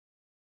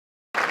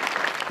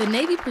The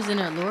Navy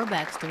presented Laura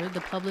Baxter, the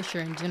publisher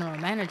and general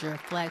manager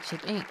of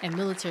Flagship Inc. and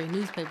Military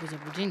Newspapers of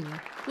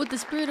Virginia, with the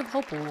Spirit of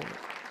Hope Award.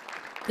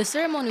 The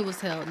ceremony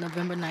was held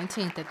November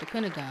 19th at the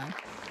Pentagon.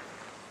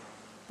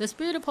 The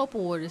Spirit of Hope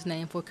Award is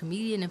named for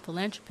comedian and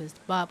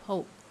philanthropist Bob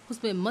Hope, who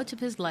spent much of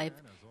his life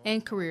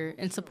and career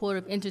in support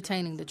of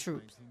entertaining the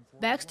troops.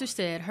 Baxter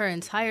said her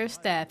entire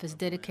staff is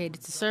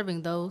dedicated to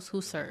serving those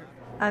who serve.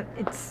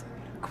 It's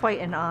quite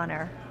an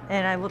honor,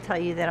 and I will tell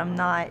you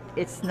that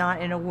it's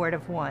not an award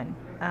of one.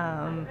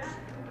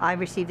 I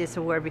received this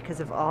award because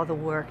of all the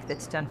work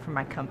that's done for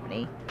my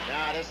company.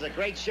 Now, this is a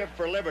great ship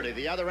for liberty.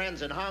 The other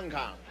end's in Hong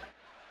Kong.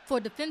 For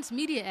Defense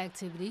Media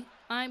Activity,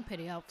 I'm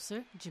Petty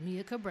Officer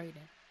Jamia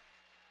Cabraden.